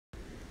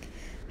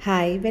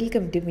Hi,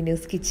 welcome to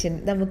Minu's kitchen.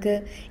 നമുക്ക്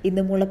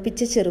ഇന്ന്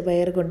മുളപ്പിച്ച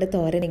ചെറുപയർ കൊണ്ട്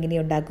തോരൻ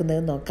എങ്ങനെയാണ്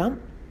ഉണ്ടാക്കുന്നത് നോക്കാം.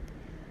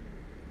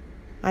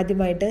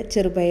 ആദ്യമായിട്ട്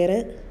ചെറുപയർ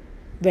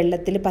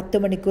വെള്ളത്തിൽ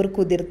 10 മണിക്കൂർ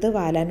കുതിർത്ത്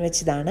വാലാൻ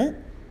വെച്ചതാണ്.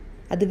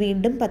 അത്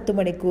വീണ്ടും 10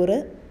 മണിക്കൂർ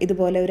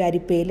ഇതുപോലെ ഒരു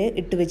അരിപ്പയിൽ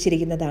ഇട്ട്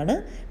വെച്ചിരിക്കുന്നതാണ്.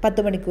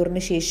 10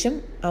 മണിക്കൂറിന് ശേഷം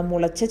ആ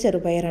മുളച്ച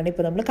ചെറുപയറാണ്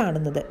ഇപ്പോൾ നമ്മൾ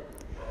കാണുന്നത്.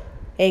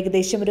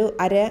 ഏകദേശം ഒരു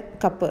അര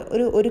കപ്പ്,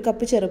 ഒരു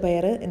കപ്പ്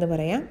ചെറുപയർ എന്ന്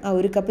പറയാം. ആ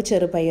ഒരു കപ്പ്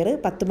ചെറുപയർ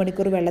 10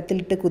 മണിക്കൂർ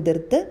വെള്ളത്തിലിട്ട്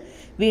കുതിർത്ത്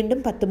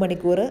വീണ്ടും 10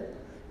 മണിക്കൂർ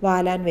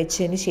വാലാൻ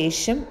വെച്ചതിന്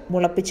ശേഷം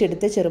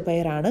മുളപ്പിച്ചെടുത്ത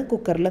ചെറുപയറാണ്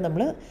കുക്കറിൽ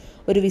നമ്മൾ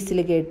ഒരു വിസിൽ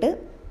കേട്ട്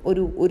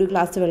ഒരു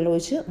ഗ്ലാസ് വെള്ളം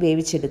ഒഴിച്ച്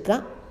വേവിച്ചെടുക്കുക.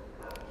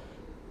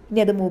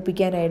 ഇനി അത്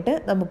മൂപ്പിക്കാനായിട്ട്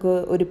നമുക്ക്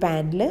ഒരു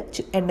പാനിൽ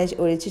എണ്ണ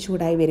ഒഴിച്ച്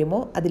ചൂടായി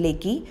വരുമ്പോൾ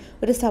അതിലേക്ക്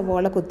ഒരു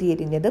സവോള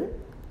കൊത്തിയരിഞ്ഞതും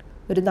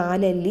ഒരു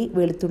 4 അല്ലി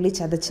വെളുത്തുള്ളി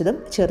ചതച്ചതും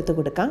ചേർത്ത്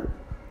കൊടുക്കാം.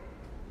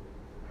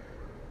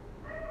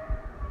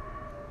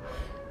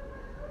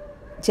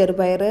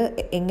 ചെറുപയർ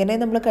എങ്ങനെ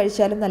നമ്മൾ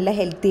കഴിച്ചാലും നല്ല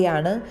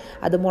ഹെൽത്തിയാണ്.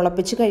 അത്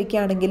മുളപ്പിച്ച്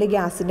കഴിക്കുകയാണെങ്കിൽ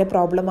ഗ്യാസിൻ്റെ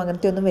പ്രോബ്ലം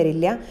അങ്ങനത്തെ ഒന്നും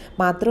വരില്ല.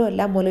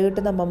 മാത്രമല്ല,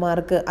 മുലയൂട്ടുന്ന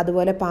അമ്മമാർക്ക്,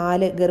 അതുപോലെ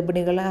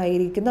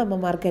ഗർഭിണികളായിരിക്കുന്ന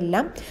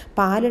അമ്മമാർക്കെല്ലാം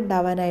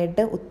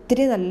പാലുണ്ടാവാനായിട്ട്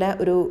ഒത്തിരി നല്ല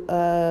ഒരു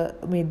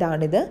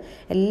ഇതാണിത്.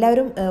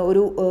 എല്ലാവരും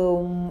ഒരു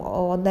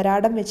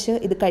ഒന്നരാടം വെച്ച്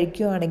ഇത്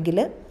കഴിക്കുകയാണെങ്കിൽ,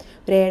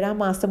 ഒരു 7-ാം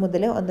മാസം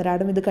മുതൽ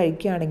ഒന്നരാടം ഇത്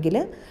കഴിക്കുകയാണെങ്കിൽ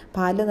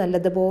പാല്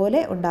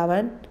നല്ലതുപോലെ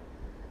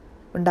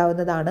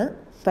ഉണ്ടാവുന്നതാണ്.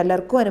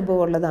 പലർക്കും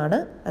അനുഭവമുള്ളതാണ്,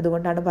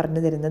 അതുകൊണ്ടാണ്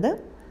പറഞ്ഞു തരുന്നത്.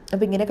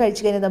 അപ്പോൾ ഇങ്ങനെ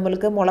കഴിച്ചു കഴിഞ്ഞാൽ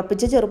നമ്മൾക്ക്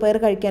മുളപ്പിച്ച ചെറുപയർ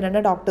കഴിക്കാനാണ്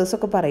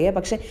ഡോക്ടേഴ്സൊക്കെ പറയുക.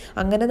 പക്ഷേ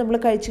അങ്ങനെ നമ്മൾ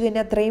കഴിച്ചു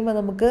കഴിഞ്ഞാൽ അത്രയും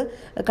നമുക്ക്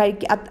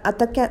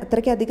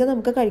അത്രയ്ക്കധികം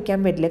നമുക്ക് കഴിക്കാൻ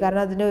പറ്റില്ല.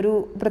 കാരണം അതിനൊരു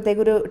പ്രത്യേക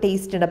ഒരു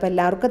ടേസ്റ്റ് ഉണ്ട്. അപ്പോൾ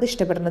എല്ലാവർക്കും അത്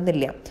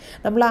ഇഷ്ടപ്പെടണമെന്നില്ല.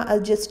 നമ്മൾ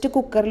ജസ്റ്റ്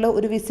കുക്കറിൽ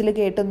ഒരു വിസിൽ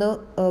കേട്ടൊന്ന്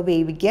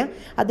വേവിക്കുക.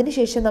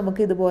 അതിനുശേഷം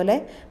നമുക്ക് ഇതുപോലെ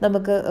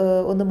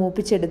ഒന്ന്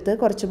മൂപ്പിച്ചെടുത്ത്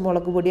കുറച്ച്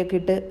മുളക് പൊടിയൊക്കെ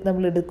ഇട്ട്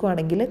നമ്മൾ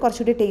എടുക്കുകയാണെങ്കിൽ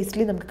കുറച്ചുകൂടി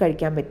ടേസ്റ്റ്ലി നമുക്ക്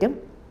കഴിക്കാൻ പറ്റും.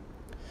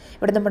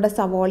 ഇവിടെ നമ്മുടെ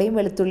സവോളയും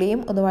വെളുത്തുള്ളിയും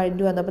ഒന്ന്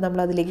വഴണ്ടി വന്നപ്പോൾ നമ്മൾ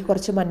അതിലേക്ക്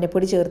കുറച്ച്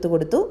മഞ്ഞൾപ്പൊടി ചേർത്ത്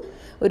കൊടുത്തു.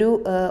 ഒരു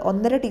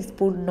 1.5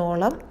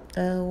 ടീസ്പൂണോളം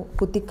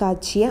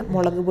കുത്തിക്കാച്ചിയ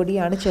മുളക്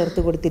പൊടിയാണ്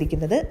ചേർത്ത്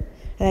കൊടുത്തിരിക്കുന്നത്.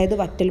 അതായത്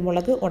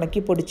വറ്റൽമുളക്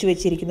ഉണക്കി പൊടിച്ചു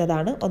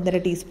വെച്ചിരിക്കുന്നതാണ്.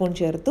 1.5 ടീസ്പൂൺ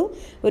ചേർത്തു.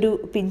 ഒരു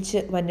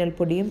പിഞ്ച്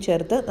മഞ്ഞൾപ്പൊടിയും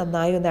ചേർത്ത്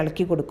നന്നായി ഒന്ന്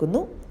ഇളക്കി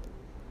കൊടുക്കുന്നു.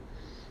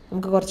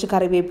 നമുക്ക് കുറച്ച്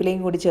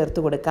കറിവേപ്പിലയും കൂടി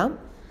ചേർത്ത് കൊടുക്കാം.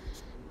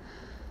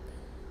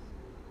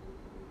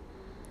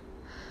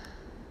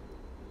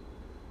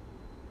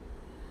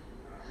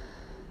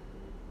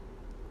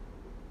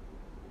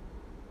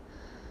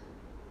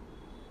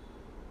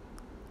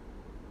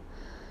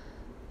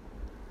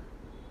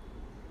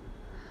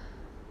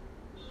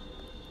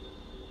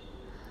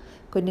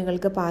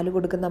 കുഞ്ഞുങ്ങൾക്ക് പാല്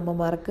കൊടുക്കുന്ന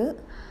അമ്മമാർക്ക്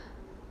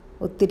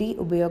ഒത്തിരി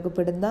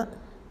ഉപയോഗപ്പെടുന്ന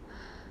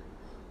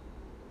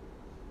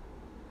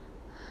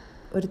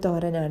ഒരു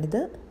തോരനാണിത്.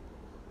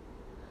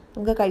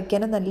 നമുക്ക്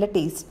കഴിക്കാനും നല്ല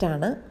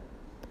ടേസ്റ്റാണ്.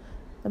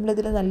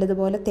 നമ്മളിതിൽ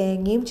നല്ലതുപോലെ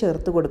തേങ്ങയും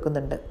ചേർത്ത്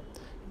കൊടുക്കുന്നുണ്ട്.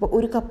 ഇപ്പോൾ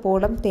 1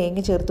 കപ്പോളം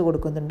തേങ്ങ ചേർത്ത്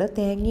കൊടുക്കുന്നുണ്ട്.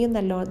 തേങ്ങയും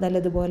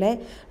നല്ലതുപോലെ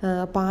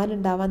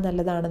പാലുണ്ടാവാൻ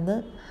നല്ലതാണെന്ന്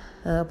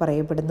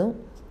പറയപ്പെടുന്നു.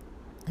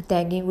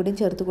 തേങ്ങയും കൂടിയും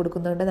ചേർത്ത്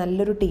കൊടുക്കുന്നതുകൊണ്ട്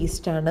നല്ലൊരു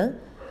ടേസ്റ്റാണ്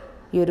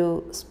ഈ ഒരു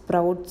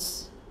സ്പ്രൗട്ട്സ്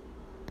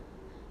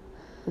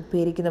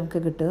ഉപ്പേരിക്ക് നമുക്ക്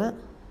കിട്ടുക.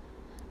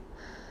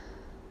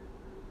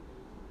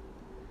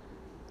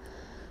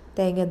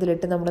 തേങ്ങ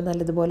അതിലിട്ട് നമ്മൾ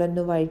നല്ലതുപോലെ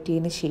ഒന്ന്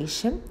വഴറ്റിയതിന്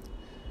ശേഷം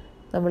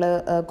നമ്മൾ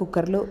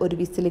കുക്കറിൽ ഒരു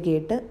വിസിൽ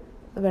കേട്ട്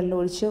വെള്ളം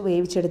ഒഴിച്ച്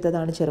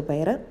വേവിച്ചെടുത്തതാണ്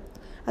ചെറുപയർ.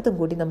 അതും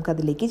കൂടി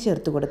നമുക്കതിലേക്ക്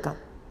ചേർത്ത് കൊടുക്കാം.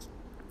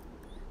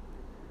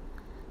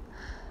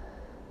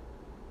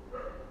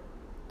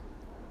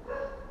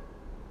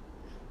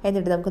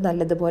 എന്നിട്ട് നമുക്ക്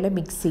നല്ലതുപോലെ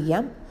മിക്സ്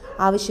ചെയ്യാം.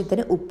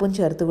 ആവശ്യത്തിന് ഉപ്പും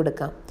ചേർത്ത്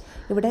കൊടുക്കാം.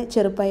 ഇവിടെ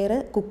ചെറുപയർ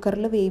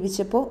കുക്കറിൽ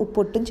വേവിച്ചപ്പോൾ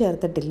ഉപ്പൊട്ടും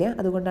ചേർത്തിട്ടില്ല.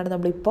 അതുകൊണ്ടാണ്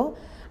നമ്മളിപ്പോൾ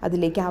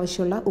അതിലേക്ക്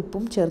ആവശ്യമുള്ള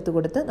ഉപ്പും ചേർത്ത്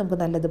കൊടുത്ത് നമുക്ക്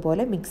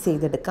നല്ലതുപോലെ മിക്സ്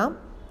ചെയ്തെടുക്കാം.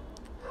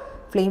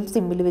 ഫ്ലെയിം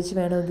സിമ്മിൽ വെച്ച്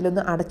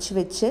വേണമെങ്കിലൊന്ന് അടച്ച്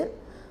വെച്ച്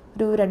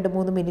ഒരു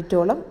 2-3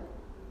 മിനിറ്റോളം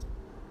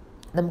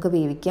നമുക്ക്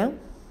വേവിക്കാം.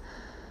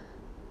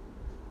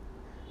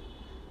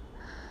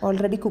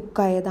 ഓൾറെഡി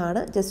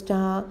കുക്കായതാണ്. ജസ്റ്റ്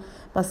ആ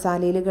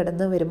മസാലയിൽ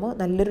കിടന്ന് വരുമ്പോൾ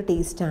നല്ലൊരു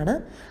ടേസ്റ്റാണ്.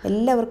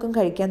 എല്ലാവർക്കും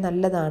കഴിക്കാൻ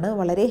നല്ലതാണ്.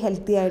 വളരെ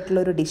ഹെൽത്തി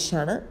ആയിട്ടുള്ളൊരു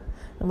ഡിഷാണ്.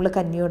 നമ്മൾ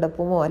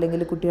കഞ്ഞിയോടൊപ്പമോ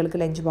അല്ലെങ്കിൽ കുട്ടികൾക്ക്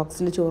ലഞ്ച്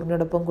ബോക്സിൽ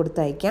ചോറിനോടൊപ്പം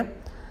കൊടുത്തയക്കാം.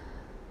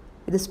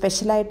 ഇത്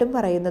സ്പെഷ്യലായിട്ടും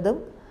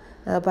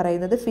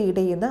പറയുന്നത്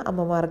ഫീഡ് ചെയ്യുന്ന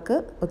അമ്മമാർക്ക്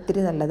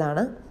ഒത്തിരി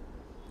നല്ലതാണ്.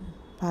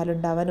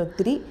 പാലുണ്ടാവാൻ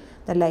ഒത്തിരി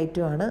നല്ല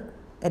ഐറ്റമാണ്.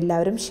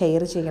 എല്ലാവരും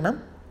ഷെയർ ചെയ്യണം.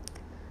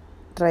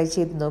 ട്രൈ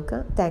ചെയ്ത്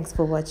നോക്കുക. Thanks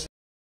for watching.